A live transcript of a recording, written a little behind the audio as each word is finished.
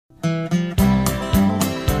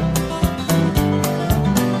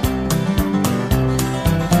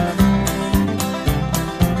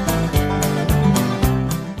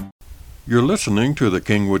You're listening to the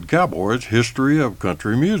Kingwood Cowboys History of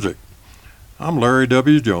Country Music. I'm Larry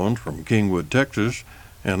W. Jones from Kingwood, Texas,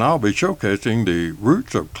 and I'll be showcasing the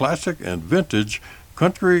roots of classic and vintage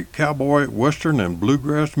country, cowboy, western, and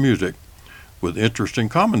bluegrass music, with interesting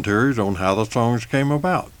commentaries on how the songs came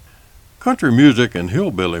about. Country music and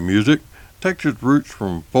hillbilly music takes its roots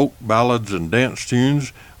from folk ballads and dance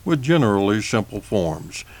tunes with generally simple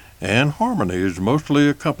forms, and harmony is mostly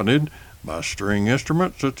accompanied by string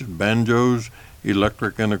instruments such as banjos,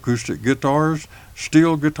 electric and acoustic guitars,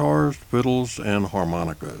 steel guitars, fiddles, and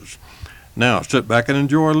harmonicas. Now sit back and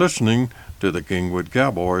enjoy listening to the Kingwood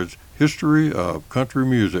Cowboys History of Country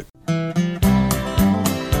Music.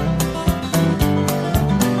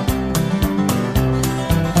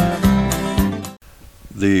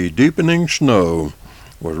 The Deepening Snow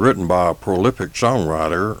was written by a prolific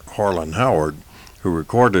songwriter, Harlan Howard, who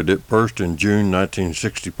recorded it first in June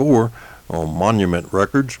 1964 on Monument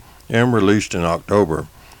Records and released in October.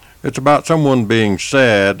 It's about someone being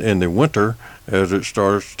sad in the winter as it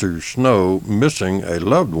starts to snow, missing a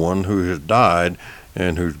loved one who has died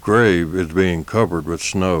and whose grave is being covered with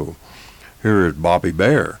snow. Here is Bobby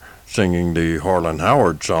Bare singing the Harlan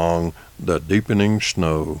Howard song, The Deepening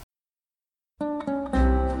Snow.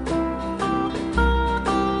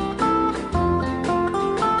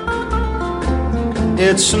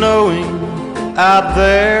 It's snowing out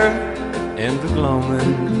there in the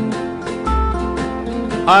gloaming.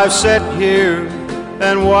 I've sat here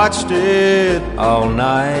and watched it all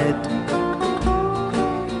night.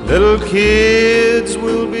 Little kids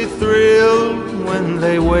will be thrilled when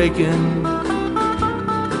they waken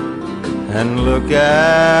and look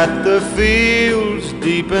at the fields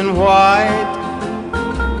deep and white.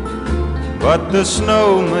 But the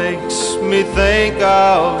snow makes me think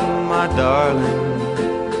of my darling,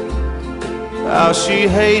 how she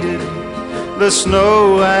hated the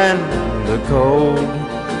snow and the cold.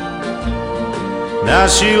 Now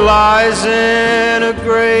she lies in a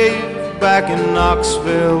grave back in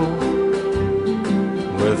Knoxville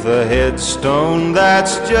with a headstone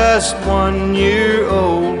that's just 1 year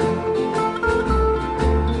old.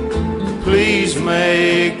 Please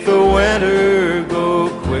make the winter go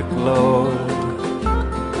quick, Lord,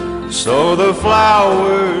 so the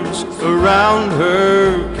flowers around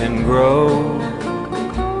her can grow.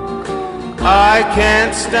 I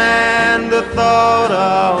can't stand the thought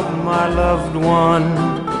of my loved one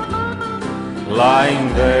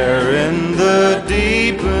lying there in the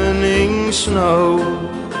deepening snow.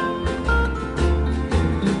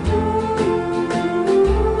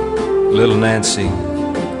 Little Nancy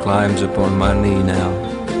climbs up on my knee now,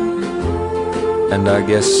 and I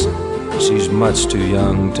guess she's much too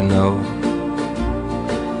young to know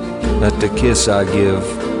that the kiss I give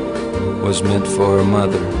was meant for her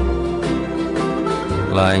mother,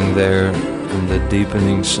 lying there in the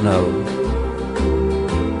deepening snow.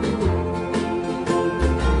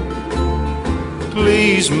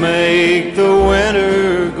 Please make the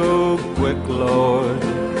winter go quick, Lord,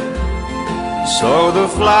 so the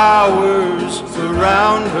flowers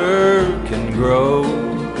around her can grow.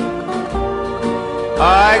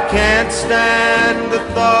 I can't stand the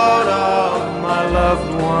thought of my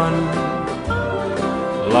loved one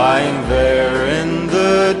lying there in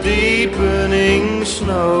the deepening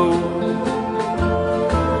snow,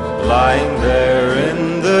 lying there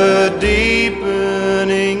in the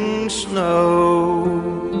deepening snow.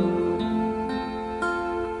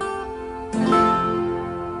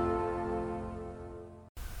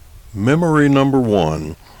 Memory Number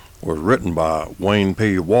 1 was written by Wayne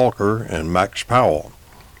P. Walker and Max Powell.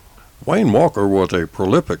 Wayne Walker was a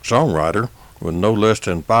prolific songwriter with no less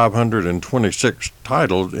than 526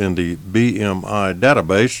 titles in the BMI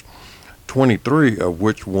database, 23 of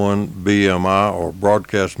which won BMI or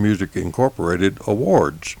Broadcast Music Incorporated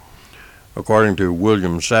awards. According to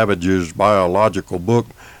William Savage's biological book,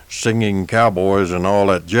 Singing Cowboys and All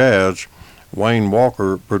That Jazz, Wayne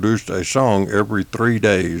Walker produced a song every 3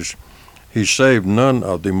 days. He saved none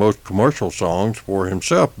of the most commercial songs for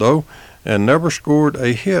himself, though, and never scored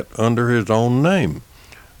a hit under his own name.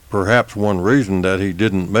 Perhaps one reason that he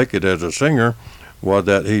didn't make it as a singer was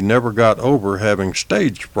that he never got over having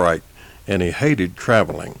stage fright, and he hated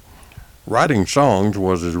traveling. Writing songs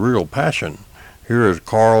was his real passion. Here is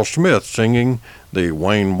Carl Smith singing the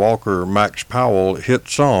Wayne Walker Max Powell hit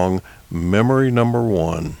song, Memory Number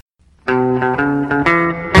 1.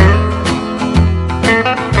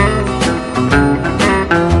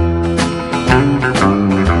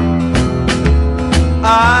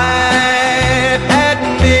 I've had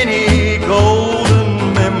many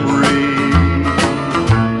golden memories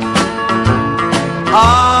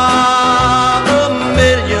of a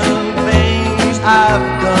million things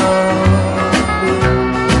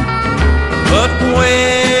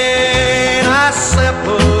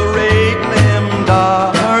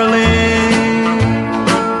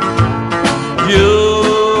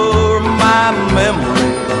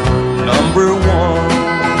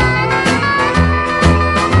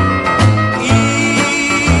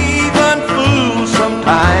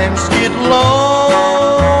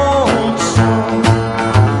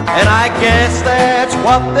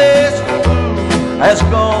what this fool has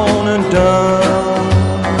gone and done.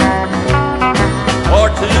 For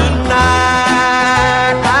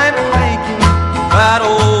tonight I'm thinking about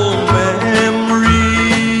old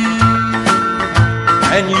memories,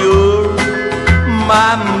 and you're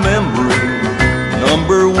my memory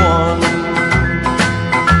number one.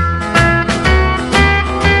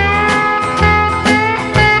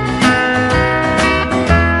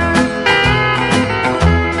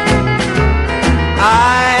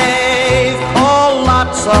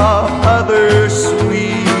 Of other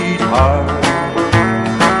sweethearts,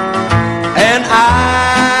 and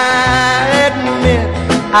I admit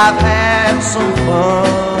I've had some fun,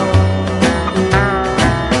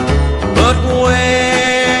 but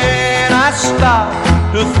when I stop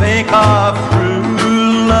to think of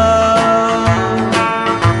true love,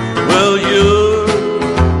 well, you're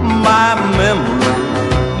my memory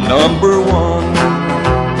number one.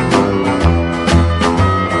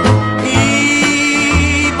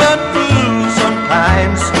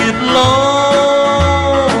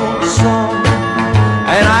 Lonesome,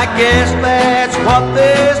 and I guess that's what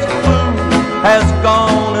this fool has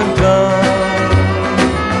gone and done.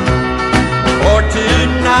 For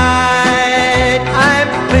tonight I'm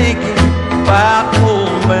thinking about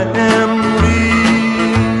old memories,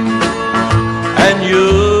 and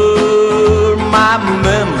you're my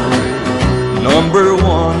memory number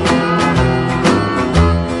one.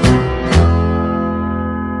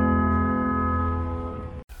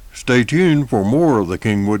 Stay tuned for more of the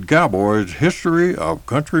Kingwood Cowboys' history of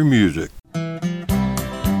country music.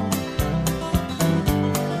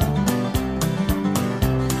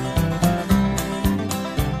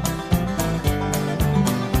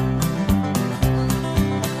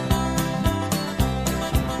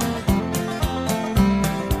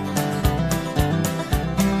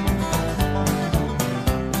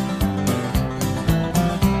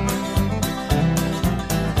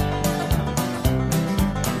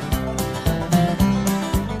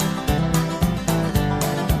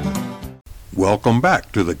 Welcome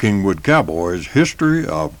back to the Kingwood Cowboys' history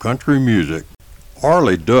of country music.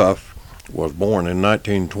 Arlie Duff was born in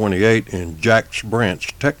 1928 in Jacks Branch,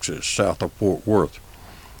 Texas, south of Fort Worth.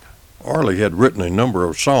 Arlie had written a number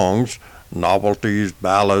of songs, novelties,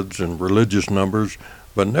 ballads, and religious numbers,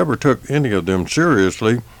 but never took any of them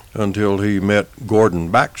seriously until he met Gordon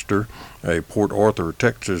Baxter, a Port Arthur,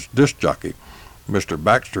 Texas disc jockey. Mr.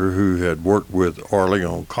 Baxter, who had worked with Arlie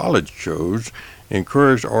on college shows,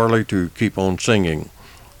 encouraged Arlie to keep on singing.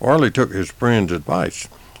 Arlie took his friend's advice.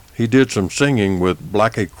 He did some singing with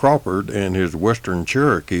Blackie Crawford and his Western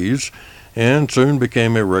Cherokees, and soon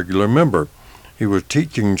became a regular member. He was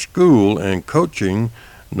teaching school and coaching,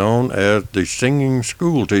 known as the singing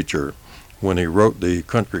school teacher, when he wrote the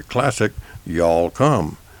country classic, Y'all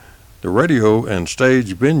Come. The radio and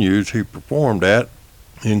stage venues he performed at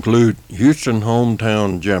include Houston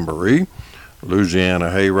Hometown Jamboree, Louisiana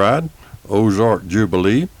Hayride, Ozark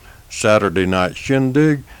Jubilee, Saturday Night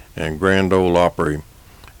Shindig, and Grand Ole Opry.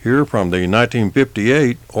 Here from the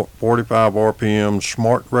 1958 45 RPM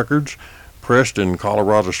Smart Records, pressed in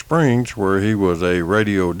Colorado Springs, where he was a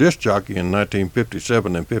radio disc jockey in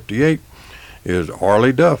 1957 and 58, is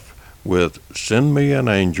Arlie Duff with Send Me an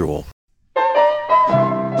Angel.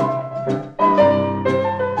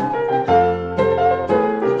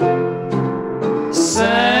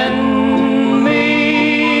 Send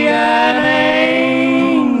me an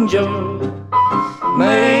angel,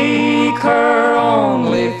 make her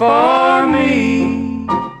only for me.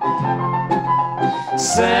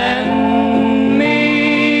 Send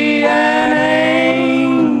me an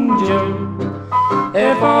angel,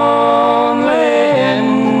 if only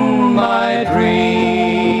in my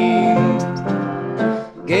dreams.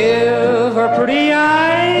 Give her pretty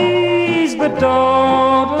eyes, but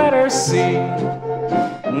don't let her see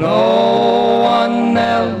no one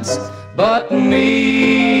else but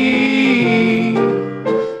me.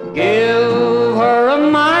 Give her a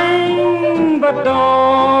mind, but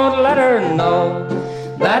don't let her know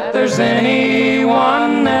that there's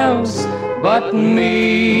anyone else but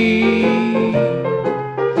me.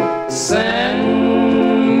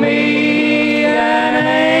 Send me an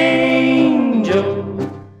angel,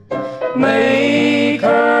 make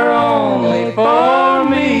her only for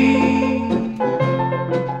me.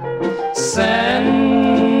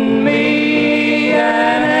 Send me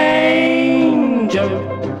an angel,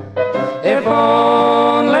 if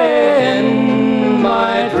only in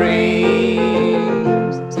my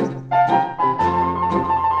dreams.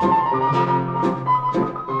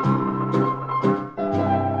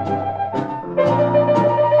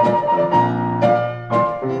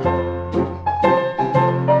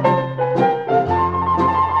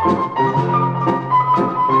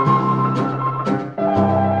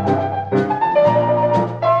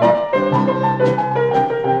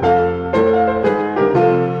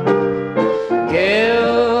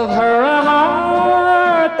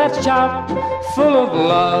 heart full of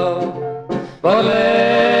love, but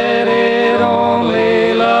let it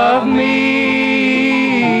only love me.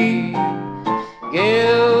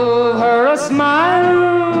 Give her a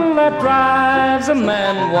smile that drives a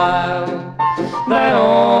man wild, that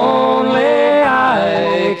only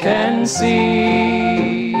I can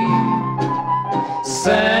see.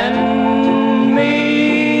 Send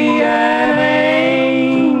me an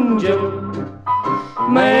angel,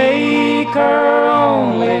 make her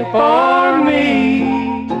only for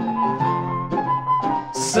me.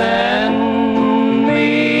 Send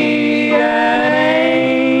me an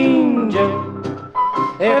angel,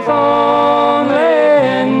 if only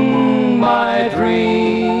in my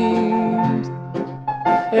dreams,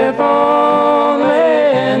 if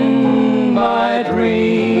only in my dreams.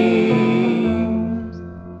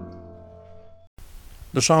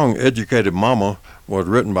 The song Educated Mama was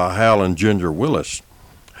written by Hal and Ginger Willis.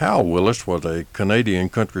 Hal Willis was a Canadian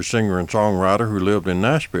country singer and songwriter who lived in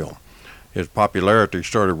Nashville. His popularity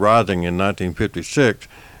started rising in 1956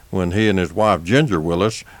 when he and his wife Ginger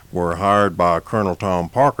Willis were hired by Colonel Tom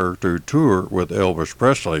Parker to tour with Elvis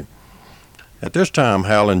Presley. At this time,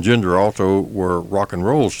 Hal and Ginger also were rock and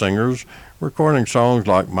roll singers, recording songs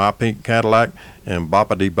like My Pink Cadillac and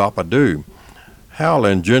Boppity Boppadoo. Hal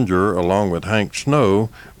and Ginger, along with Hank Snow,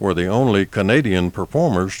 were the only Canadian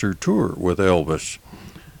performers to tour with Elvis.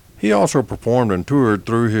 He also performed and toured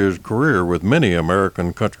through his career with many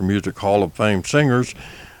American Country Music Hall of Fame singers,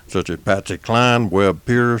 such as Patsy Cline, Webb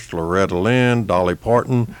Pierce, Loretta Lynn, Dolly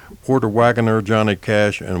Parton, Porter Wagoner, Johnny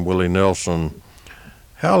Cash, and Willie Nelson.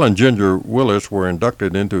 Hal and Ginger Willis were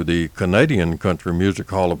inducted into the Canadian Country Music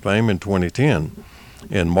Hall of Fame in 2010.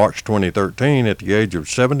 In March 2013, at the age of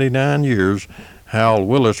 79 years, Hal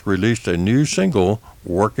Willis released a new single,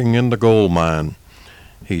 Working in the Gold Mine.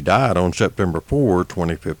 He died on September 4,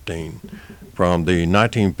 2015. From the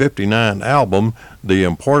 1959 album, The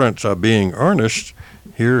Importance of Being Earnest,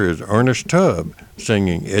 here is Ernest Tubb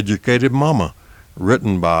singing Educated Mama,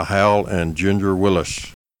 written by Hal and Ginger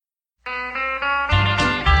Willis.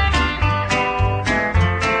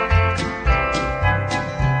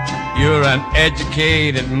 You're an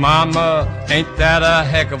educated mama, ain't that a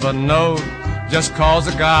heck of a note? Just 'cause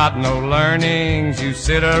I got no learnings, you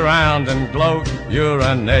sit around and gloat. You're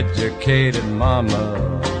an educated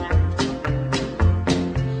mama,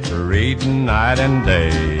 reading night and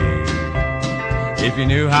day. If you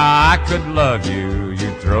knew how I could love you,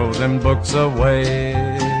 you'd throw them books away.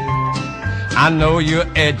 I know you're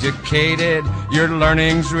educated, your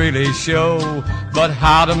learnings really show, but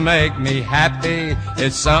how to make me happy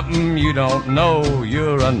is something you don't know.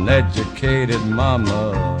 You're an educated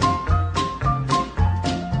mama,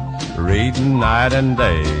 reading night and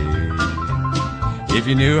day. If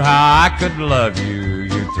you knew how I could love you,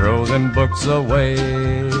 you'd throw them books away.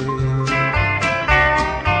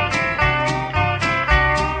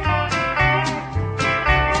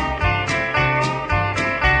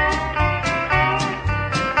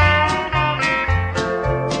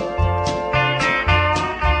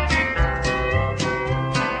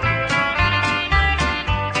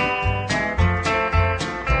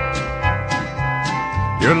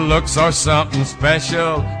 Your looks are something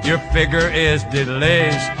special, your figure is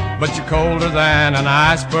delish, but you're colder than an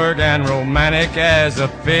iceberg and romantic as a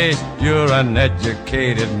fish. You're an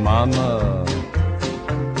educated mama,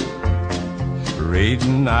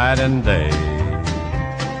 reading night and day.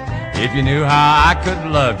 If you knew how I could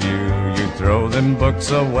love you, you'd throw them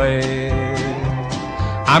books away.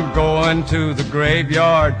 I'm going to the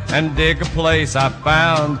graveyard and dig a place I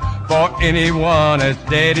found, for anyone as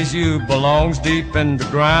dead as you belongs deep in the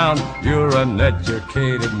ground. You're an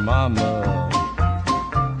educated mama,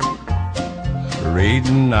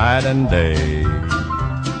 reading night and day.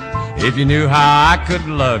 If you knew how I could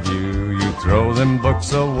love you, you'd throw them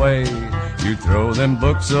books away. You'd throw them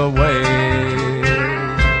books away.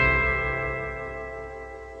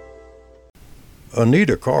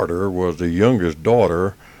 Anita Carter was the youngest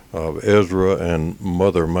daughter of Ezra and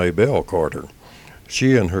Mother Maybelle Carter.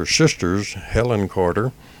 She and her sisters, Helen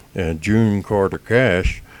Carter and June Carter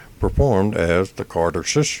Cash, performed as the Carter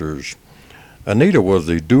Sisters. Anita was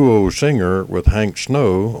the duo singer with Hank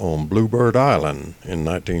Snow on Bluebird Island in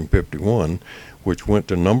 1951, which went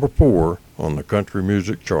to number 4 on the country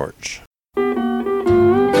music charts.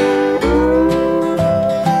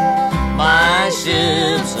 My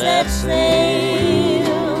ships have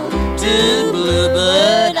sailed to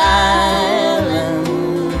Bluebird Island,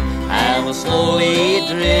 I will slowly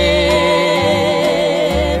drifted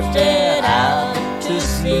out to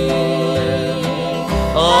sea.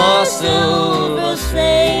 Oh, silver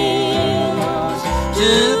sails to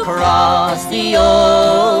cross the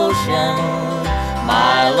ocean,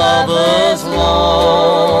 my lover's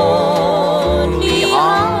lonely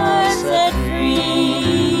heart set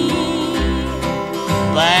free.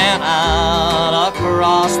 Then out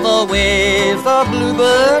across the waves the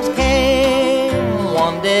bluebirds came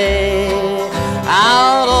one day,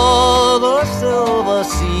 out of the silver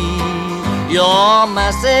sea. Your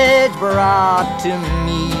message brought to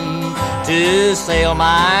me to sail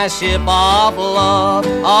my ship of love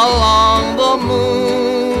along the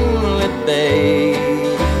moonlit bay,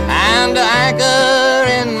 and anchor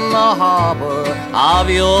in the harbor of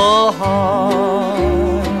your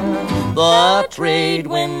heart. The trade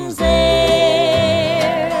winds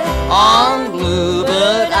there on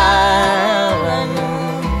Bluebird Island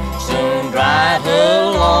soon dried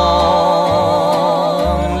her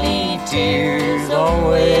lonely tears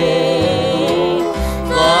away.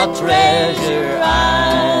 The treasure I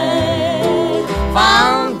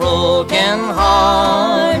found broken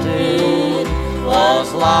hearted was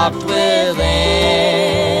locked within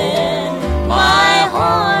my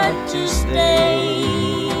heart to stay.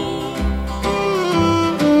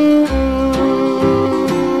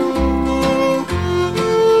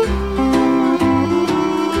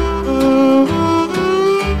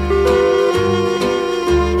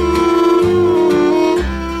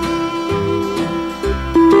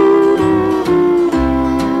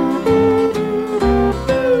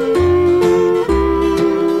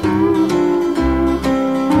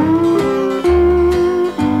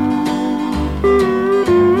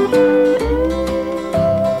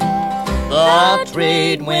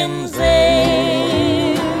 Trade winds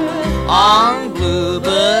there on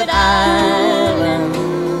Bluebird Island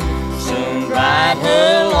soon dried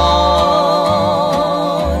her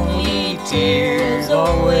lonely tears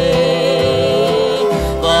away.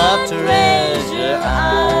 The treasure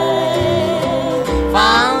I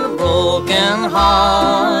found broken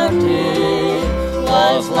hearted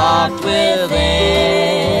was locked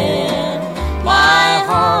within my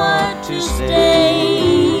heart to stay.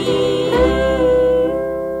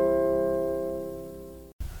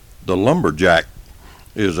 The Lumberjack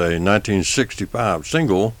is a 1965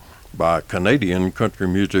 single by Canadian country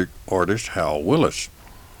music artist Hal Willis.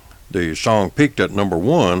 The song peaked at number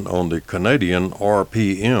 1 on the Canadian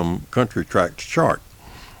RPM Country Tracks chart.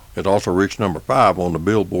 It also reached number 5 on the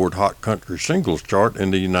Billboard Hot Country Singles chart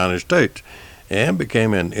in the United States and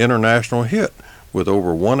became an international hit with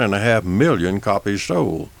over 1.5 million copies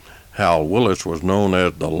sold. Hal Willis was known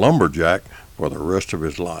as the Lumberjack for the rest of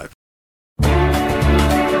his life.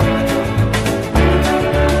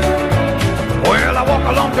 Well, I walk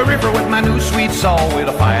along the river with my new sweet saw, with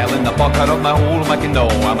a file in the bucket of my old Mackinaw.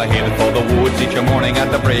 I'm headed for the woods each morning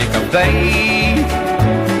at the break of day.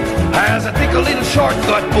 As I take a little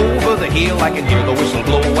shortcut over the hill, I can hear the whistle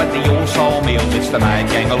blow at the old sawmill. It's the night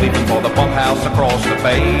gang a-leaving for the pump house across the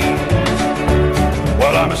bay.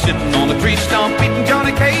 Well, I'm sitting on the tree stump eating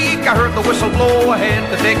Johnny cake. I heard the whistle blow, I had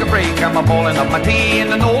to take a break. I'm boiling up my tea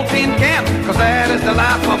in an old tin can, 'cause that is the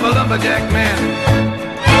life of a lumberjack man.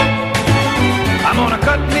 I'm gonna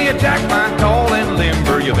cut me a jackpine tall and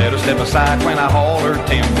limber. You better step aside when I haul her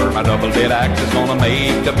timber. My double-dead axe is gonna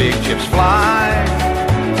make the big chips fly.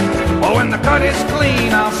 Well, when the cut is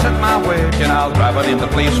clean, I'll set my wedge and I'll drive it into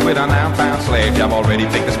place with a 9-pound sledge. I've already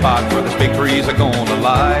picked the spot where the big trees are gonna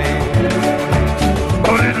lie.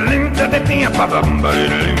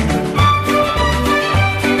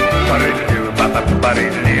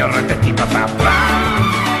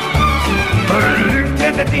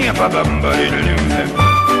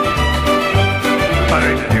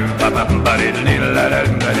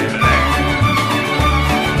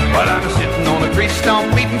 Well, I'm sitting on a tree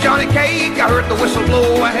stump eating Johnny cake. I heard the whistle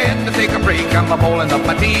blow, I had to take a break. I'm boiling up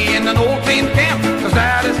my tea in an old tin can, 'cause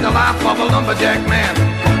that is the life of a lumberjack man.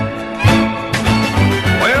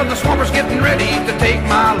 Well, the swamper's getting ready to take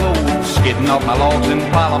my load, skidding off my logs and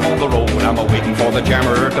pile them on the road. I'm waiting for the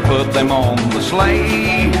jammer to put them on the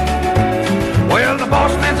sleigh. Well, the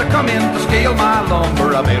boss man's a-coming to scale my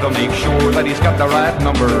lumber. I better make sure that he's got the right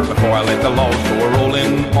number before I let the logs go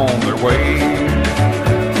rolling on their way.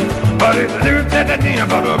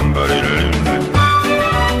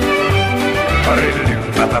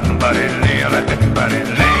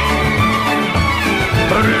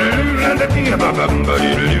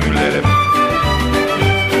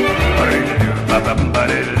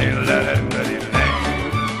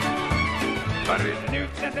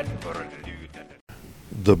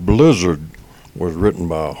 The Blizzard was written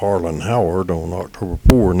by Harlan Howard on October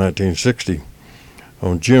 4, 1960.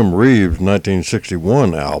 On Jim Reeves'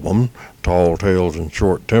 1961 album, Tall Tales and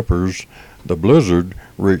Short Tempers, The Blizzard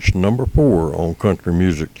reached number 4 on country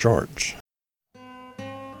music charts.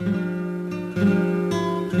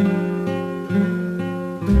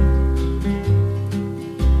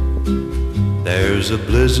 There's a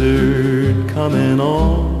blizzard coming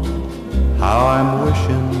on. How I'm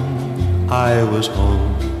wishing I was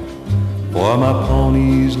home. For my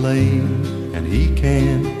pony's lame and he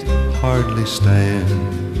can't hardly stand.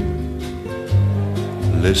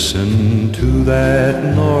 Listen to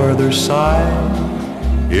that norther sigh.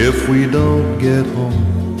 If we don't get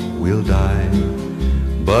home, we'll die.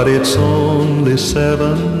 But it's only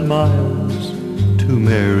 7 miles to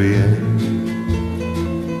Marianne.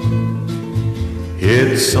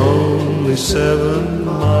 It's only 7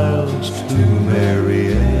 miles to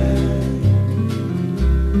Marianne.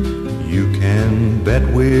 You can bet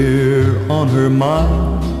we're on her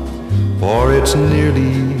mind, for it's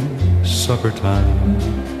nearly supper time.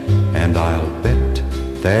 And I'll bet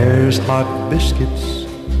there's hot biscuits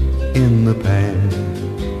in the pan.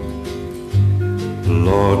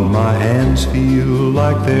 Lord, my hands feel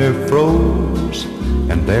like they're froze,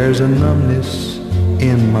 and there's a numbness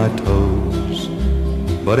in my toes.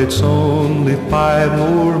 But it's only 5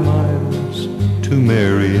 more miles to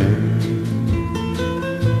Marianne.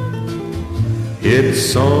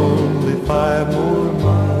 It's only 5 more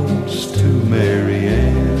miles to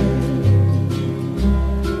Marianne.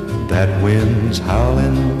 That wind's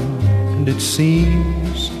howling, and it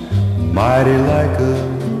seems mighty like a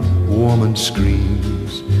woman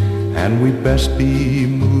screams. And we'd best be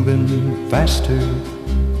moving faster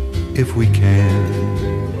if we can.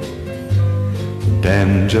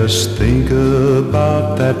 Dan, just think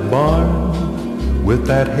about that barn with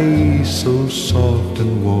that hay so soft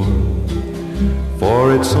and warm.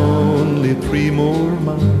 For it's only 3 more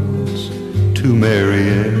miles to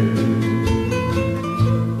Marianne.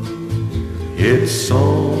 It's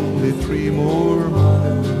only 3 more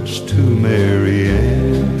miles to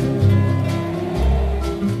Marianne.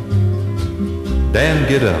 Dan,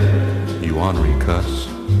 get up, you ornery cuss,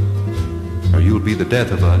 or you'll be the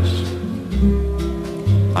death of us.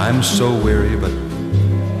 I'm so weary, but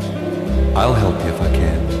I'll help you if I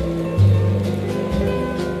can.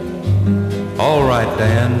 All right,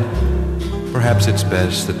 Dan, perhaps it's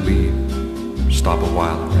best that we stop a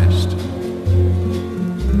while and rest.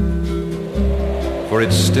 For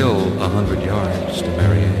it's still 100 yards to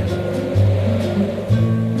Marianne.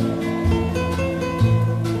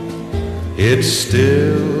 It's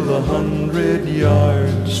still 100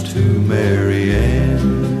 yards to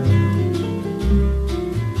Marianne.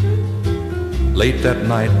 Late that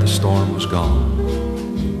night the storm was gone,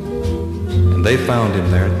 and they found him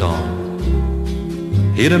there at dawn.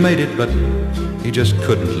 He'd have made it, but he just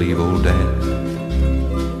couldn't leave old Dan.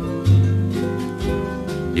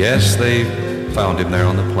 Yes, they found him there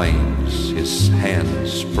on the plains, his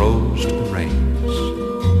hands froze to the reins.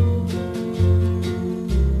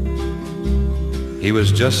 He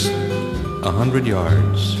was just 100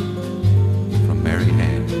 yards from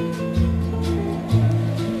Marianne.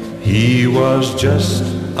 He was just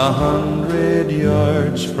 100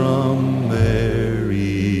 yards from Marianne.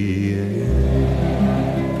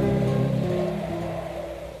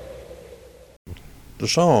 The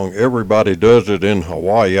song Everybody Does It in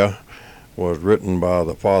Hawaii was written by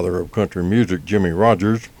the father of country music, Jimmie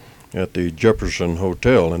Rodgers, at the Jefferson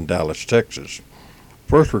Hotel in Dallas, Texas.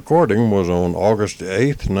 First recording was on August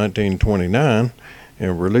 8, 1929,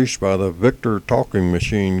 and released by the Victor Talking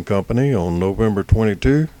Machine Company on November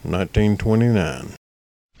 22, 1929.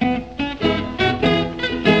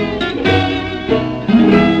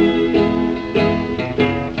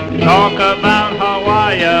 Talk about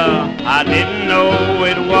Hawaii, I didn't know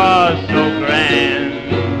it was so grand.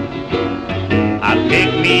 I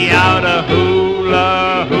picked me out a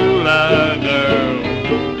hula hula girl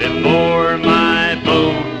before my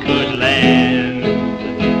boat could land.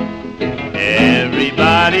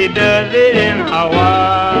 Everybody does it in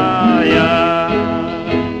Hawaii.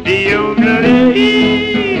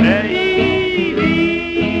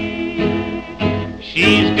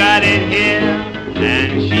 She's got it here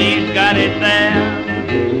and she's got it there.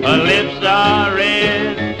 Her lips are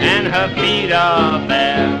red and her feet are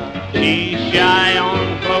bare. She's shy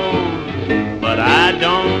on clothes, but I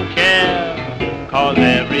don't care, 'cause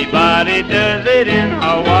everybody does it in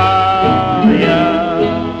Hawaii.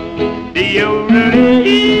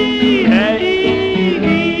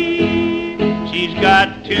 She's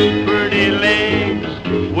got 2 pretty legs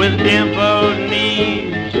with dimpled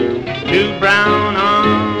knees, 2 brown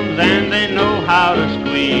arms and they know how to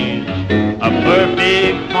squeeze. A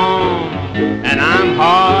perfect form and I'm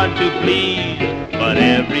hard to please, but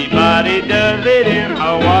everybody does it in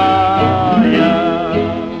Hawaii.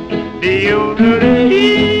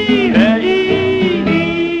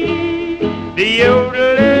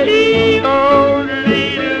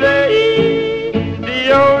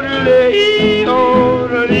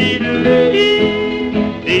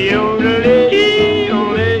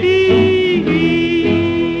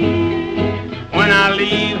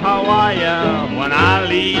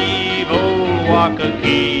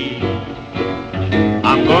 Kankakee.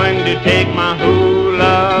 I'm going to take my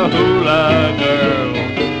hula hula girl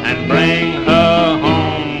and bring her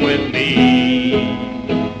home with me.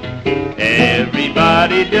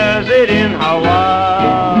 Everybody does it in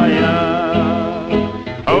Hawaii.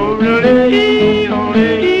 Oh-dee, oh-dee.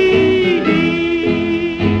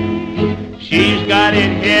 She's got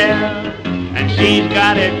it here and she's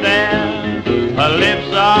got it there. Her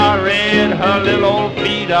lips are red, her little old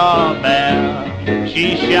feet are bare.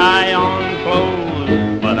 She's shy on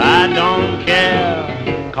clothes, but I don't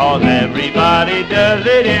care, 'cause everybody does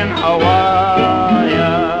it in Hawaii.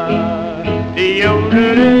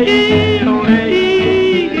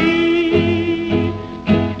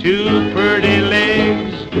 Two pretty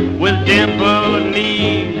legs with dimpled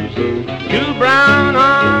knees, two brown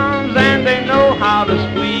arms and they know how to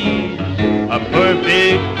squeeze. A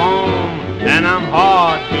perfect form and I'm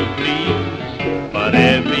hard to please, but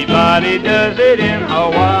everybody does it in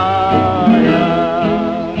Hawaii.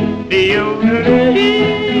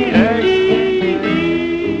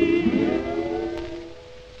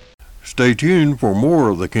 Stay tuned for more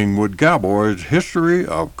of the Kingwood Cowboys' history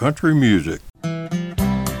of country music.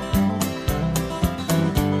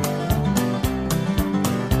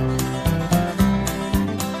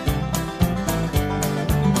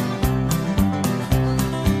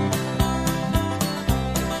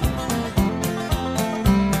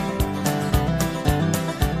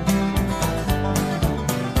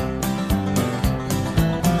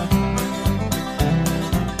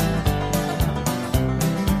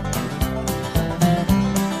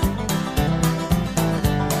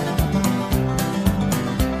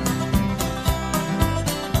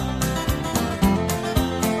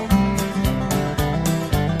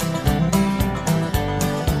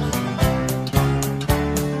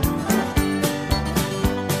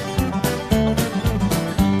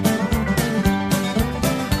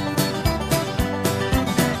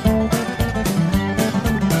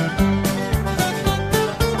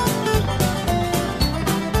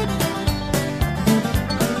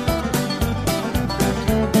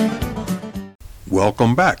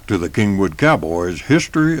 Welcome back to the Kingwood Cowboys'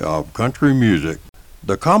 history of country music.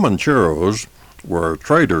 The Comancheros were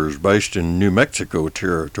traders based in New Mexico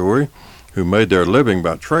Territory who made their living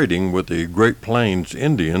by trading with the Great Plains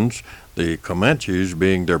Indians, the Comanches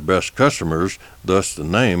being their best customers, thus the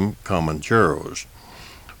name Comancheros.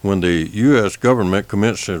 When the U.S. government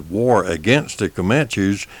commenced its war against the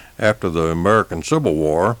Comanches after the American Civil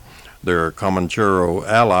War, their Comanchero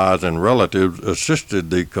allies and relatives assisted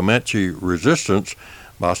the Comanche resistance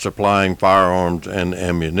by supplying firearms and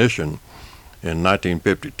ammunition. In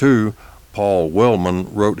 1952, Paul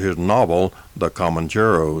Wellman wrote his novel, The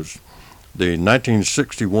Comancheros. The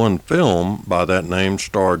 1961 film by that name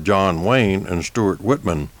starred John Wayne and Stuart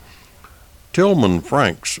Whitman. Tillman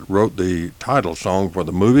Franks wrote the title song for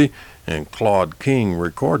the movie, and Claude King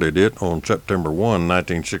recorded it on September 1,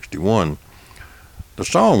 1961. The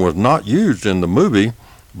song was not used in the movie,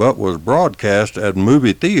 but was broadcast at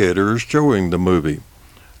movie theaters showing the movie.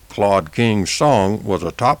 Claude King's song was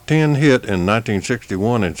a top 10 hit in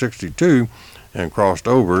 1961 and 62 and crossed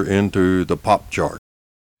over into the pop chart.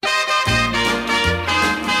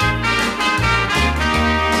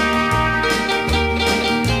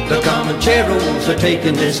 The Comancheros are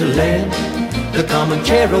taking this land. The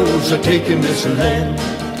Comancheros are taking this land.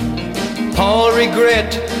 Paul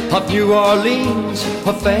Regret of New Orleans,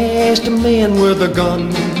 a fast man with a gun.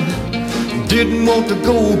 Didn't want to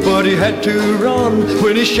go, but he had to run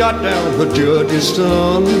when he shot down the judge's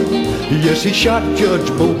son. Yes, he shot Judge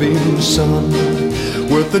Bobin's son.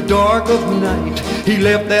 With the dark of night, he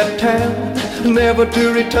left that town, never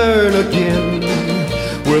to return again.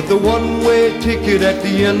 With a one-way ticket at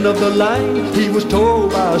the end of the line, he was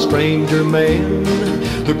told by a stranger man,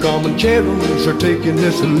 the Comancheros are taking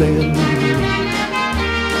this land.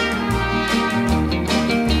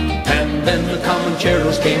 And then the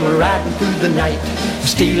Comancheros came riding through the night,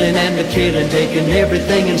 stealing and killing, taking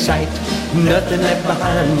everything in sight. Nothing left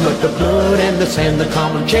behind but the blood and the sand. The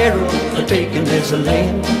Comancheros are taking this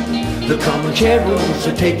land. The Comancheros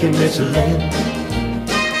are taking this land.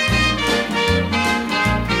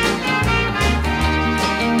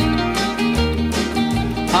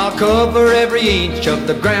 I'll cover every inch of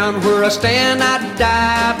the ground where I stand. I'd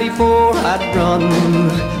die before I'd run.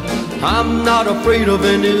 I'm not afraid of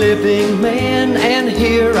any living man, and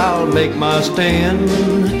here I'll make my stand.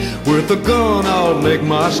 With a gun I'll make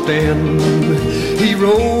my stand. He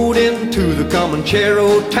rode into the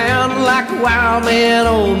Comanchero town like a wild man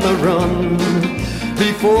on the run.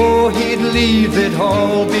 Before he'd leave they'd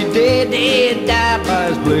all be dead, he'd die by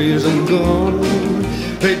his blazing gun.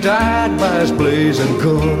 He died by his blazing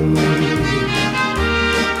gun.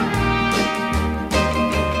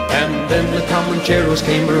 And then the Comancheros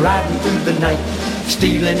came riding through the night,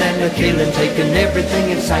 stealing and a-killing, taking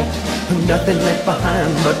everything in sight. Nothing left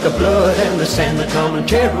behind but the blood and the sand. The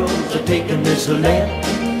Comancheros are taking this land.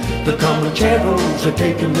 The Comancheros are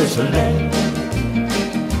taking this land.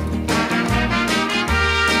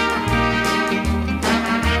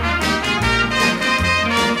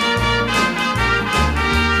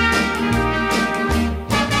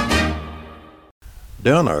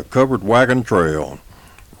 Down a covered wagon trail.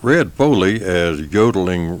 Red Foley as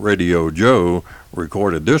Yodeling Radio Joe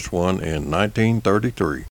recorded this one in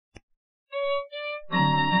 1933.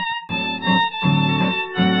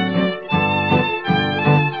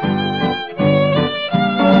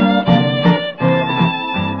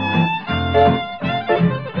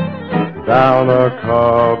 Down a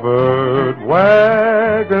covered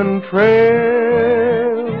wagon trail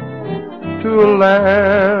to a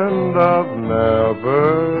land of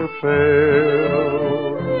never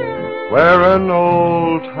fail, where an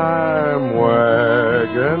old-time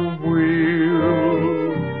wagon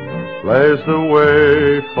wheel lays the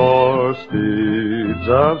way for steeds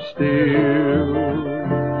of steel.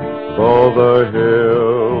 Though the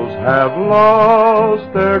hills have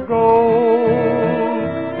lost their gold,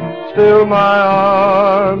 still my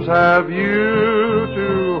arms have you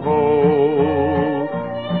to hold.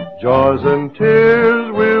 Joys and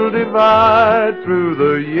tears will divide through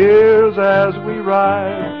the years as we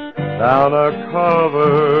ride down a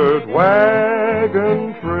covered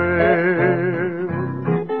wagon trail.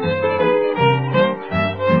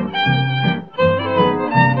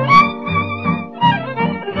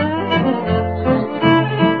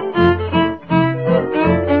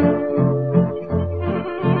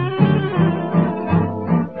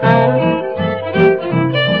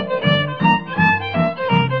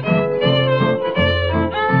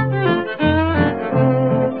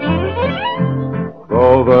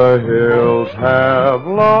 The hills have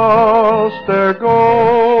lost their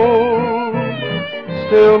gold,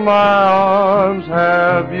 still my arms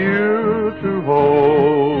have you to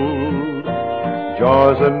hold.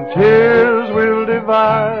 Joys and tears will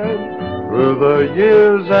divide through the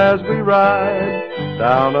years as we ride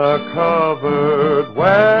down a covered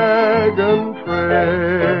wagon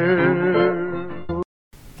trail.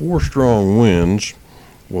 Four Strong Winds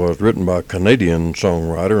was written by Canadian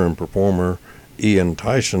songwriter and performer Ian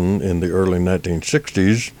Tyson in the early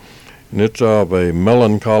 1960s, and it's of a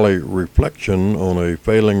melancholy reflection on a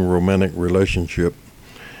failing romantic relationship.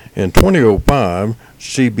 In 2005,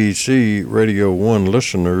 CBC Radio 1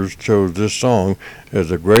 listeners chose this song as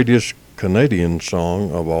the greatest Canadian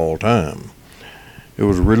song of all time. It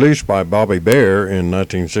was released by Bobby Bare in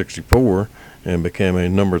 1964 and became a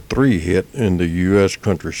number 3 hit in the U.S.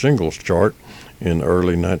 country singles chart in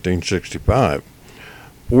early 1965.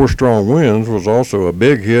 Four Strong Winds was also a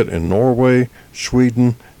big hit in Norway,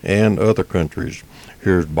 Sweden, and other countries.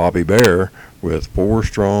 Here's Bobby Bare with Four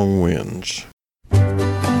Strong Winds.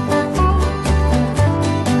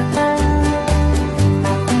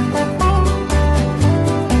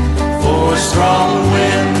 Four strong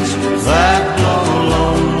winds that blow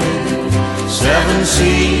lonely, 7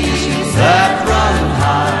 seas that run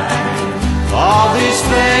high, all these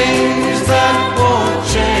things that won't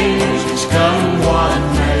change, come what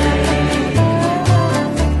may.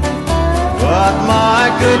 But my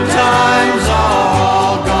good times are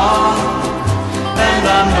all gone, and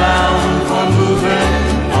I'm bound for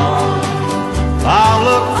moving on. I'll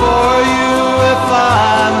look for you if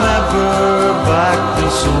I'm ever back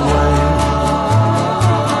this way.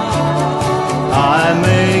 I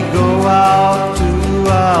may go out to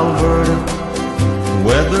Alberta,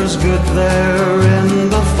 weather's good there in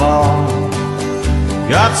the fall.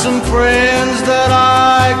 Got some friends that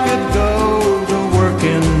I could go to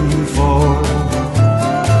working for.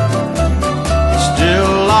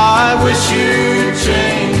 Still I wish you'd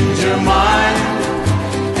change your mind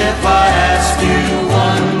if I asked you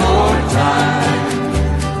one more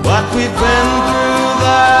time. But we've been through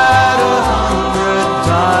that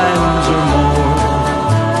 100 times or more.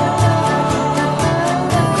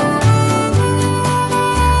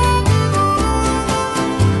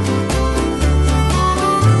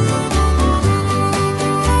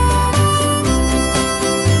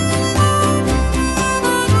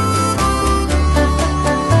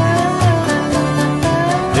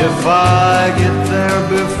 If I get there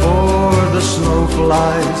before the snow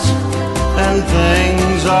flies and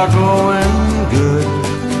things are going good,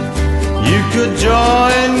 you could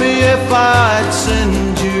join me if I'd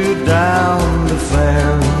send you down the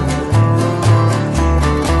fair.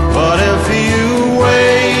 But if you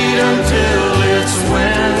wait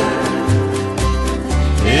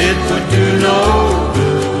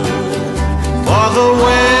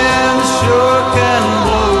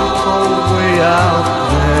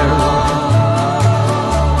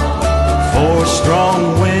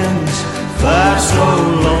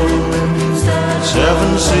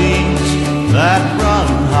seven seas that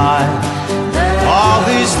run high. All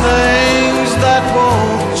these things that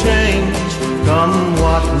won't change, come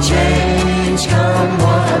what Change, come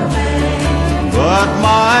what may. But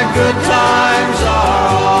my good times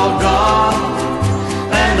are all gone,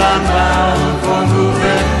 and I'm bound for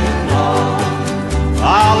moving on.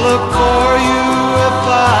 I'll look for you if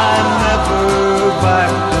I'm ever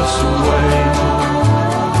back this way.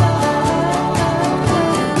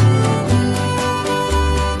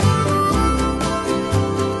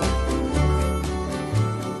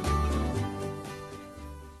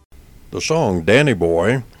 The song Danny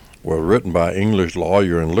Boy was written by English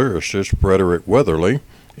lawyer and lyricist Frederick Weatherly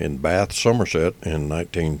in Bath, Somerset in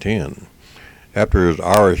 1910. After his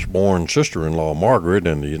Irish-born sister-in-law Margaret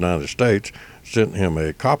in the United States sent him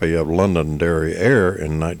a copy of Londonderry Air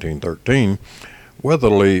in 1913,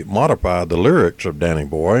 Weatherly modified the lyrics of Danny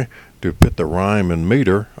Boy to fit the rhyme and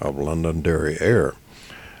meter of Londonderry Air.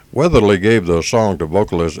 Weatherly gave the song to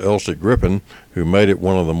vocalist Elsie Griffin, who made it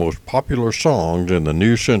one of the most popular songs in the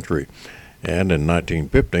new century. And in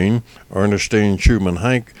 1915, Ernestine Schumann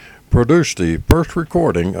Hank produced the first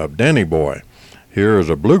recording of Danny Boy. Here is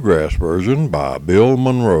a bluegrass version by Bill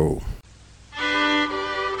Monroe.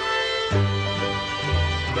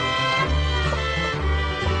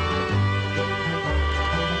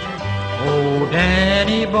 Oh,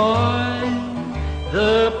 Danny boy,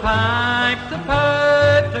 the pipes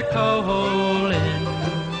are calling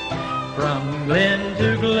from glen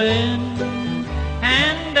to glen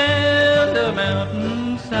and down the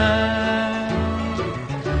mountainside.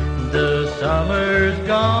 The summer's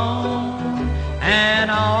gone and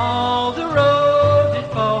all the rose is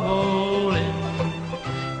falling.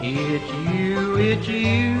 It's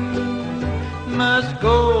you must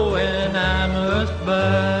go and I must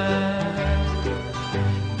buy.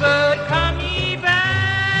 But come ye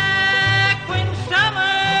back when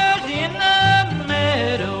summer's in the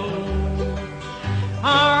meadow,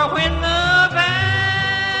 or when the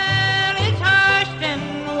valley's hushed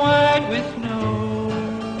and white with snow.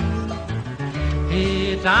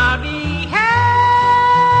 I'll be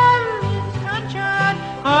held in sunshine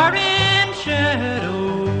or in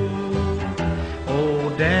shadow. Oh,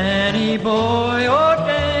 Danny boy,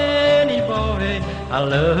 I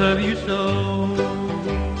love you so.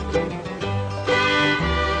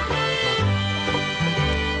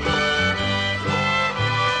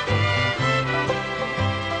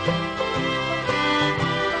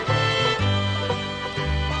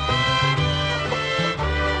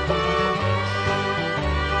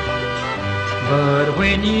 But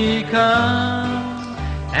when ye come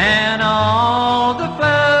and all the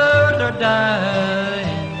flowers are dying,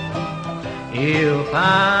 if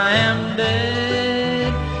I am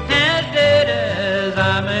dead, as dead as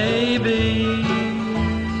I may be,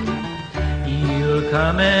 you'll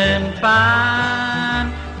come and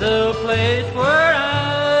find the place where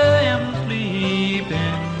I am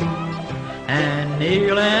sleeping, and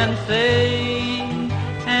kneel and say,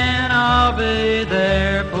 and I'll be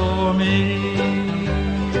there for me.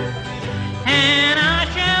 And I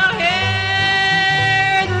shall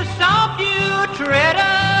hear the soft dew tread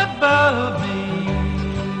above me,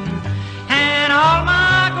 and all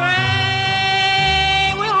my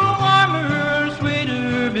grave will warmer,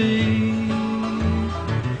 sweeter be.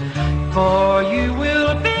 For you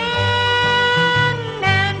will bend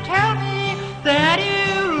and tell me that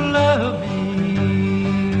you love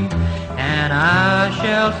me, and I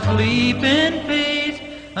shall sleep in peace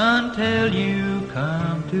until you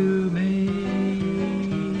come to me.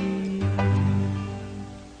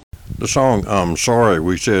 The song I'm Sorry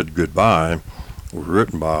We Said Goodbye was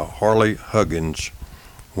written by Harley Huggins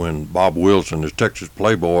when Bob Wills and his Texas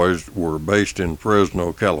Playboys were based in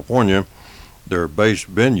Fresno, California. Their base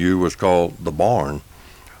venue was called The Barn.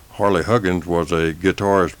 Harley Huggins was a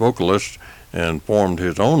guitarist vocalist and formed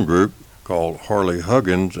his own group called Harley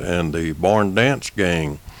Huggins and the Barn Dance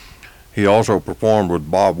Gang. He also performed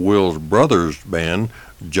with Bob Wills' brother's band,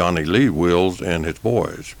 Johnny Lee Wills and his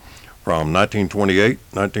boys. From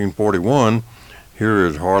 1928-1941, here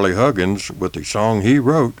is Harley Huggins with the song he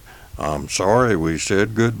wrote, I'm Sorry We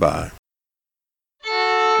Said Goodbye.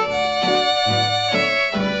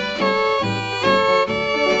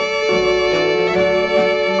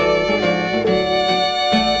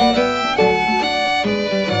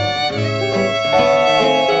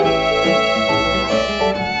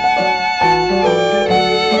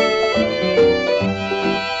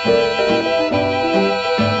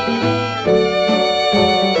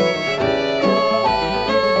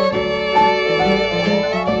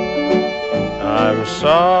 I'm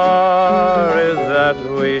sorry that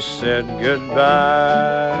we said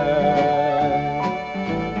goodbye.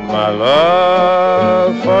 My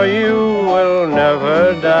love for you will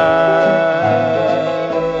never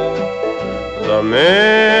die. The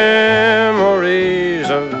memories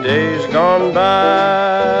of days gone by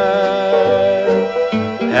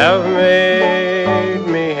have made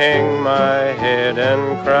me hang my head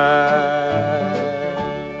and cry.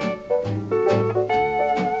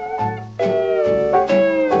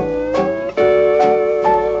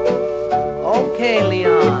 Okay,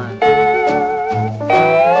 Leon.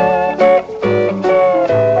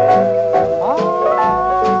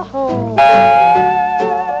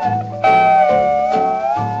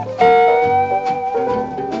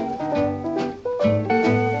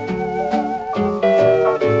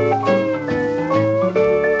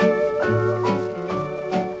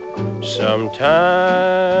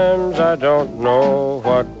 Sometimes I don't know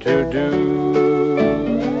what to do.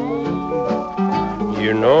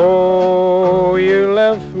 You know you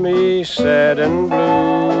left me sad and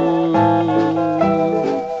blue.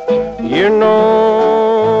 You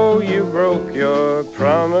know you broke your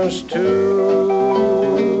promise too.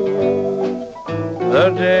 The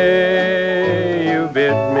day you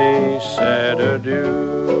bid me sad adieu.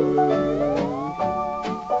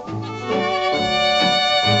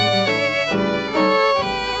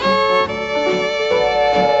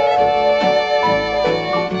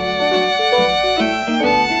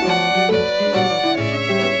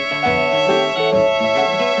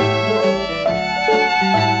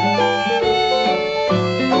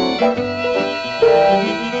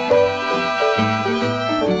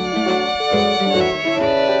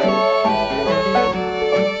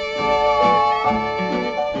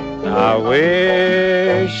 I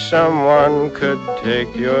wish someone could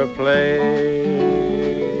take your place.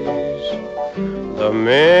 The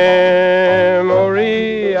memory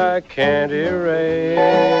I can't erase.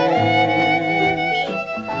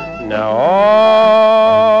 Now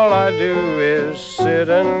all I do is sit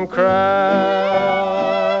and cry.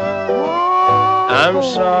 I'm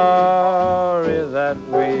sorry that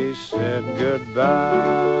we said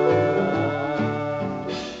goodbye.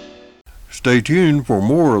 Stay tuned for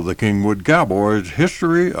more of the Kingwood Cowboys'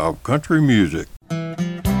 history of country music.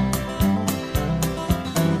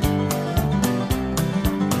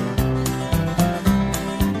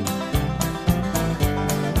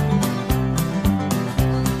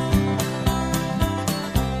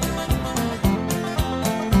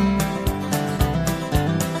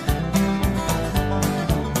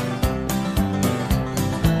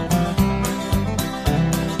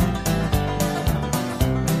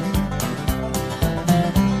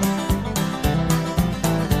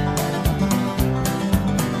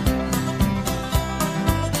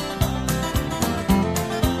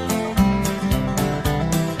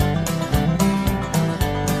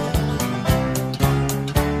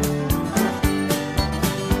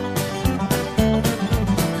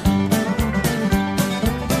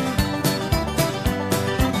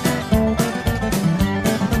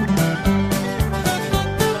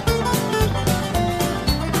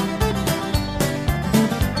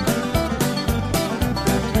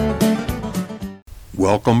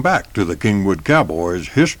 Welcome back to the Kingwood Cowboys'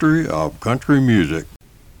 history of country music.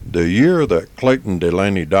 The Year That Clayton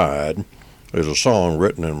Delaney Died is a song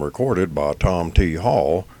written and recorded by Tom T.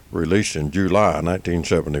 Hall, released in July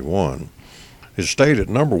 1971. It stayed at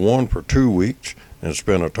number one for 2 weeks and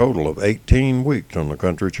spent a total of 18 weeks on the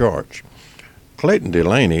country charts. Clayton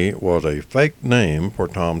Delaney was a fake name for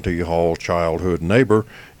Tom T. Hall's childhood neighbor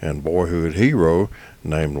and boyhood hero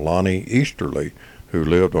named Lonnie Easterly, who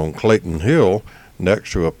lived on Clayton Hill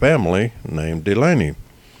next to a family named Delaney.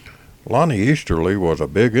 Lonnie Easterly was a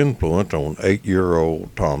big influence on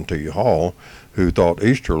 8-year-old Tom T. Hall, who thought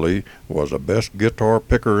Easterly was the best guitar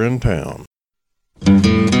picker in town.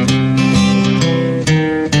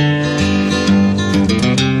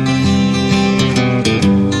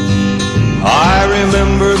 I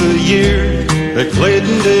remember the year that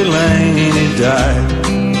Clayton Delaney died.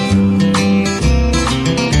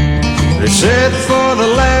 They said for the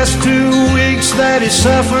last 2 weeks that he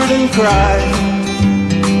suffered and cried.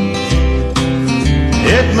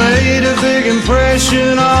 It made a big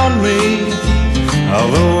impression on me,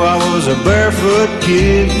 although I was a barefoot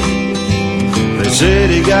kid. They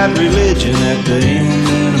said he got religion at the end,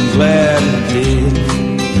 and I'm glad he did.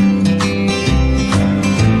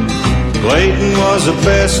 Clayton was the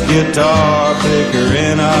best guitar picker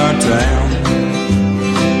in our town.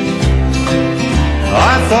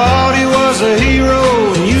 I thought he was a hero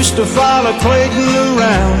and used to follow Clayton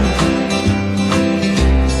around.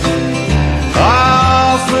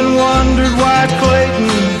 I often wondered why Clayton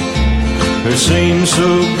seemed so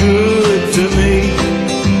good to me.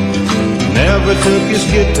 Never Bubba took his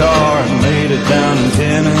guitar and made it down in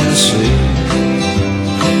Tennessee.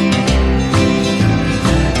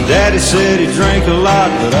 Daddy said he drank a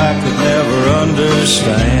lot, but I could never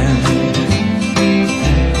understand.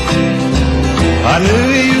 I knew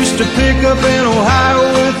he used to pick up in Ohio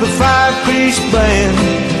with a 5-piece band.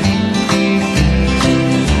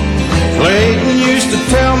 Clayton used to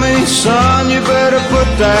tell me, son, you better put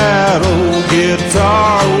that old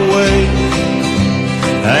guitar away.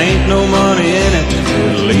 Ain't no money in it,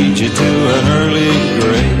 it'll lead you to an early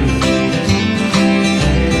grave.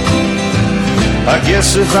 I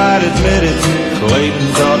guess if I'd admit it,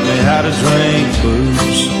 Clayton taught me how to drink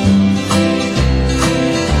booze.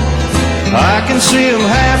 I can see him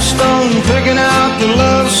half stoned picking out the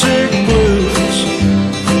lovesick blues.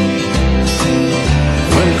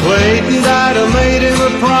 When Clayton died, I made him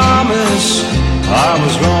a promise I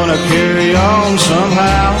was gonna carry on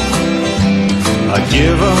somehow. I'd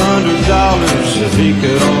give $100 if he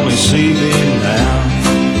could only see me now.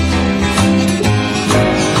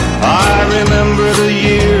 I remember the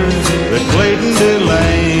year that Clayton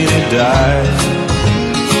Delaney died.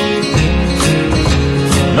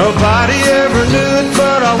 Nobody ever knew it,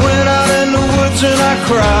 but I went out in the woods and I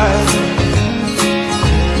cried.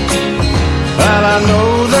 And I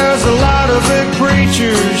know there's a lot of big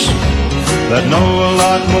preachers that know a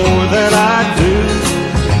lot more than I do.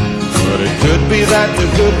 But it could be that the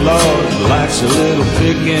good Lord likes a little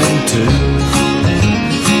picking too.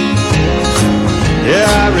 Yeah,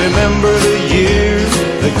 I remember the year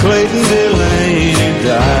that Clayton Delaney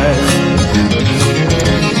died.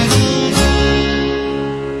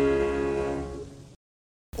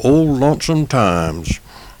 Old Lonesome Times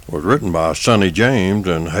was written by Sonny James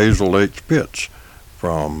and Hazel H. Pitts.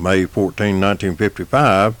 From May 14,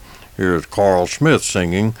 1955, here's Carl Smith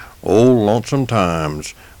singing Old Lonesome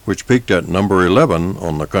Times, which peaked at number 11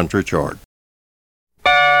 on the country chart.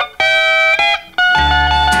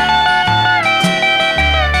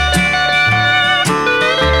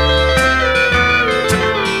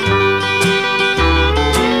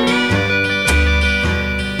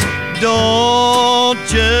 Don't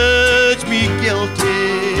judge me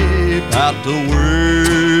guilty about the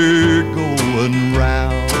word going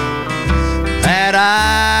round that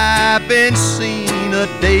I've been seen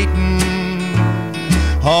a-dating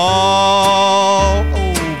all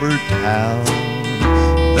over town.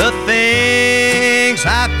 The things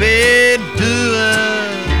I've been doing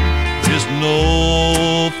is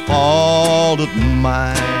no fault of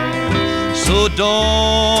mine. So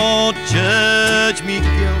don't judge me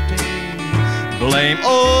guilty, blame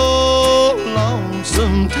old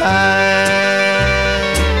lonesome time.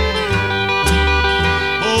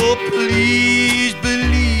 Oh, please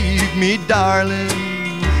believe me, darling,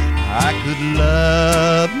 I could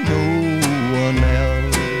love no one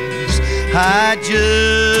else. I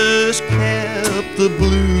just kept the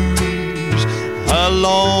blues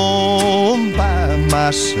alone by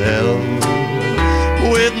myself,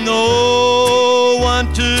 with no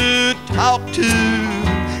one to talk to.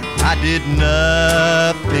 I did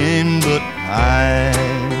nothing but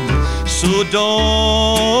pine. So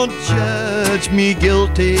don't judge me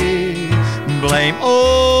guilty, blame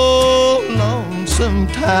old lonesome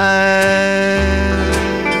time.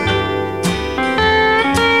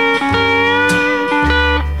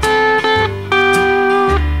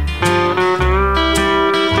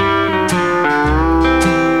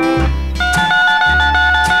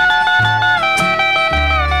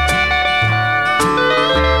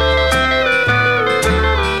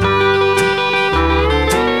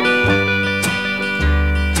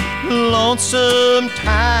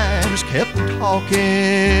 Sometimes kept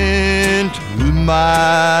talking to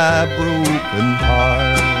my broken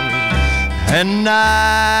heart, and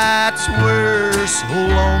nights were so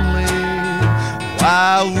lonely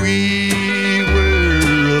while we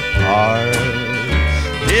were apart.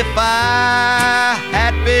 If I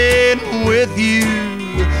had been with you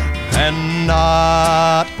and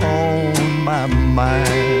not on my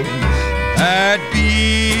mind, there'd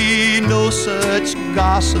be no such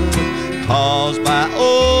gossip caused by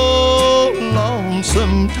old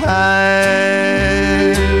lonesome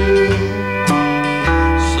time.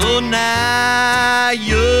 So now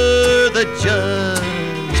you're the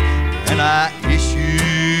judge and I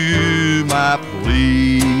issue my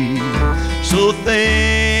plea. So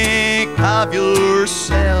think of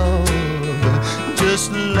yourself,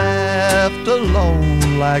 just left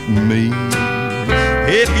alone like me.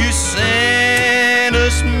 If you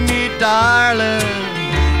sentence me, darling,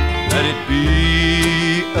 let it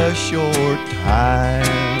be a short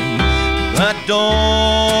time, but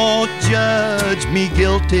don't judge me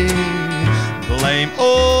guilty, blame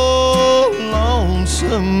old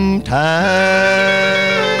lonesome time.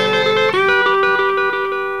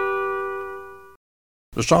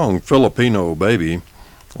 The song Filipino Baby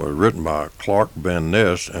was written by Clark Van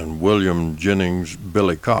Ness and William Jennings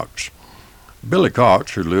Billy Cox. Billy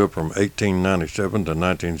Cox, who lived from 1897 to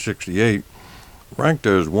 1968, ranked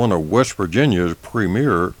as one of West Virginia's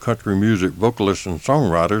premier country music vocalists and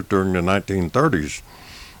songwriters during the 1930s.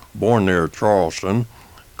 Born near Charleston,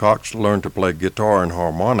 Cox learned to play guitar and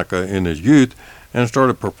harmonica in his youth and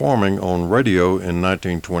started performing on radio in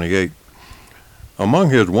 1928. Among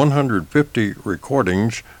his 150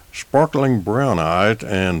 recordings, Sparkling Brown Eyes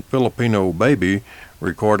and Filipino Baby,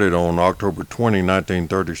 recorded on October 20,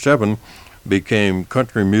 1937, became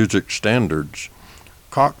country music standards.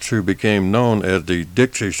 Cox, who became known as the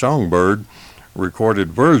Dixie Songbird,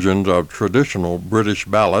 recorded versions of traditional British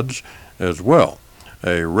ballads as well.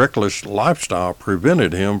 A reckless lifestyle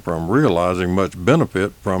prevented him from realizing much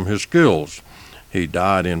benefit from his skills. He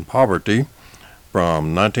died in poverty.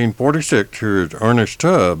 From 1946, here's Ernest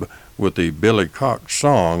Tubb with the Billy Cox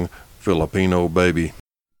song, Filipino Baby.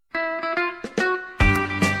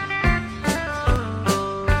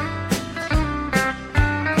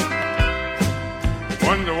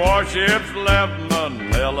 When the warships left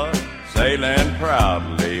Manila, sailing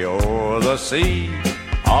proudly o'er the sea,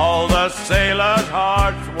 all the sailors'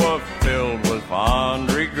 hearts were filled with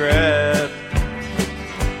fond regret.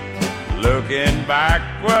 Looking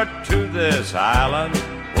backward to this island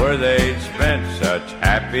where they'd spent such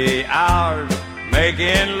happy hours,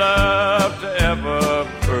 making love to every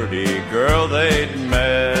pretty girl they'd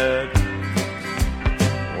met.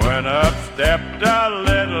 When up stepped a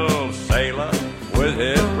little sailor with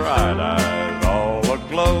his bright eyes all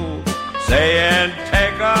aglow, saying,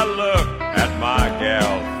 "Take a look at my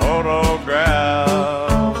gal's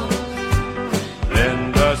photograph."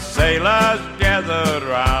 Then the sailors gathered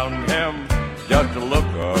round him just to look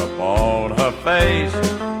upon her face,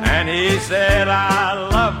 and he said, "I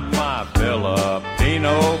love my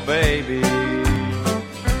Filipino baby.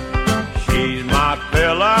 She's my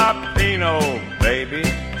Filipino baby.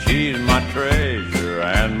 She's my treasure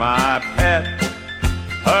and my pet.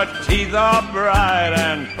 Her teeth are bright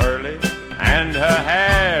and pearly, and her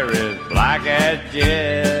hair is black as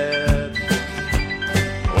jet.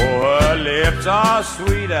 Oh, her lips are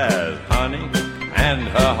sweet as honey, and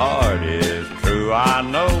her heart is true, I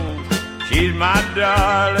know. She's my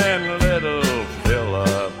darling little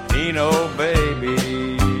Filipino baby."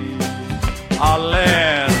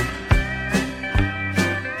 Lynn.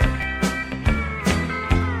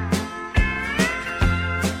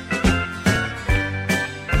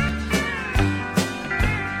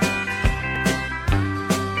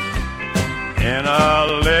 In a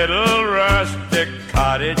little rustic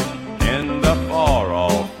cottage in the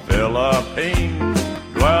far-off Philippines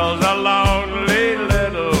dwells a lonely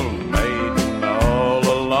little maiden all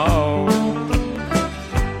alone.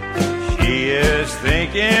 She is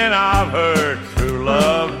thinking of her true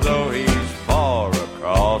love, though he's far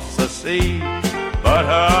across the sea. But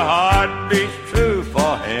her heart beats true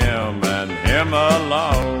for him and him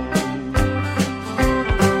alone.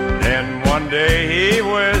 Then one day he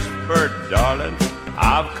whispered, "Darling,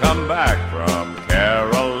 I've come back from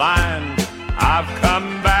Caroline. I've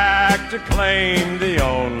come back to claim the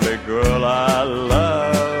only girl I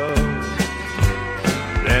love."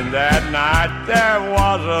 Then that night there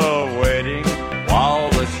was a wedding while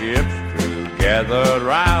the ship's crew gathered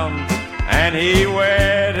round, and he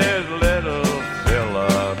wed his little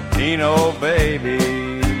Filipino baby.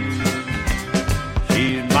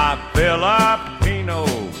 She's my Filipino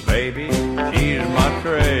baby. She's my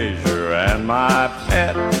treasure and my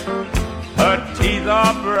pet. Her teeth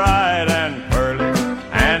are bright and pearly,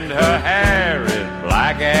 and her hair is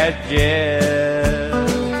black as jet.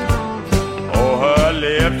 Oh, her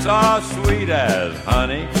lips are sweet as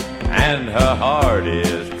honey, and her heart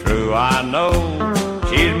is true, I know.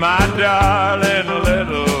 She's my darling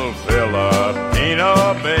little Filipino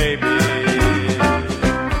baby.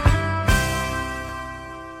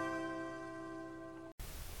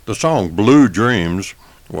 The song Blue Dreams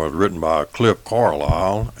was written by Cliff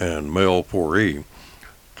Carlisle and Mel Foree.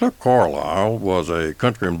 Cliff Carlisle was a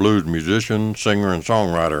country and blues musician, singer, and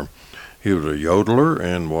songwriter. He was a yodeler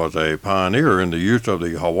and was a pioneer in the use of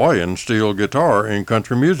the Hawaiian steel guitar in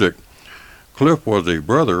country music. Cliff was the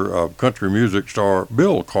brother of country music star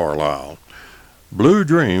Bill Carlisle. Blue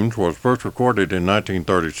Dreams was first recorded in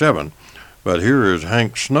 1937, but here is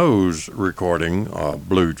Hank Snow's recording of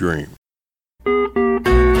Blue Dreams.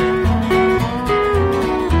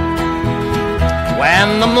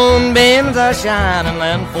 When the moonbeams are shining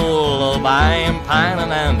and full of I am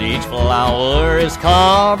pining, and each flower is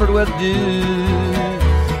covered with dew.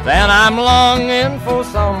 Then I'm longing for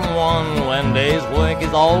someone when day's work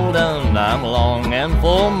is all done. I'm longing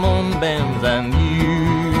for moonbeams and you.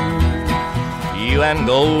 You and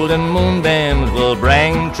golden moonbeams will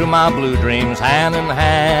bring true my blue dreams. Hand in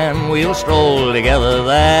hand we'll stroll together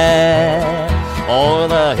there. O'er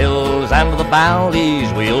the hills and the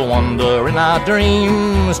valleys we'll wander in our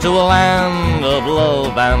dreams to a land of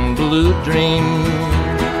love and blue dreams.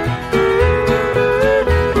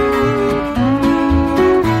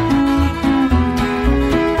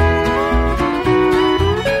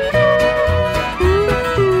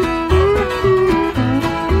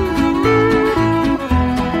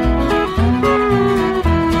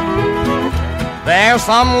 There's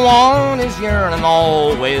someone is yearning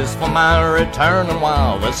always for my return, and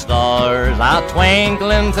while the stars are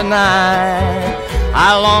twinkling tonight,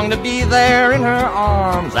 I long to be there in her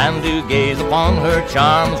arms and to gaze upon her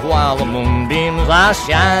charms while the moonbeams are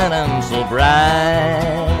shining so bright.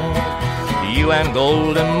 You and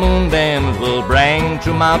golden moonbeams will bring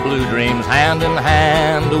true my blue dreams. Hand in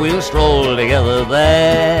hand we'll stroll together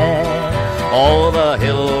there. O'er the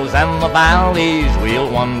hills and the valleys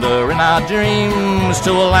we'll wander in our dreams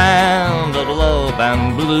to a land of love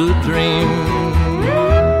and blue dreams.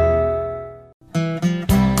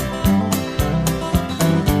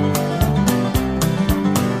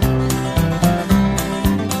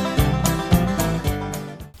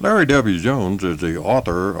 Larry W. Jones is the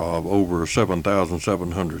author of over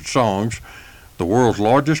 7,700 songs, the world's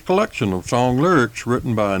largest collection of song lyrics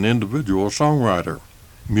written by an individual songwriter.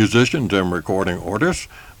 Musicians and recording artists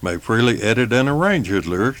may freely edit and arrange his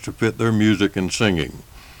lyrics to fit their music and singing.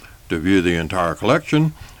 To view the entire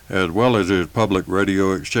collection, as well as his public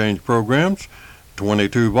radio exchange programs,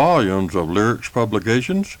 22 volumes of lyrics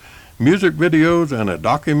publications, music videos, and a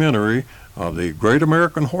documentary of the Great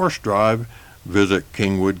American Horse Drive, visit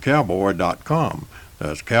kingwoodcowboy.com.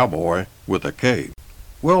 That's cowboy with a K.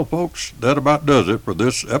 Well, folks, that about does it for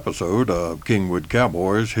this episode of Kingwood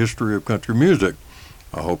Cowboy's History of Country Music.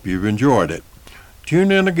 I hope you've enjoyed it.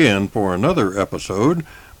 Tune in again for another episode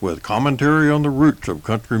with commentary on the roots of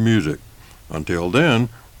country music. Until then,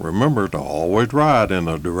 remember to always ride in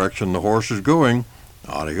the direction the horse is going.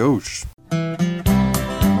 Adios.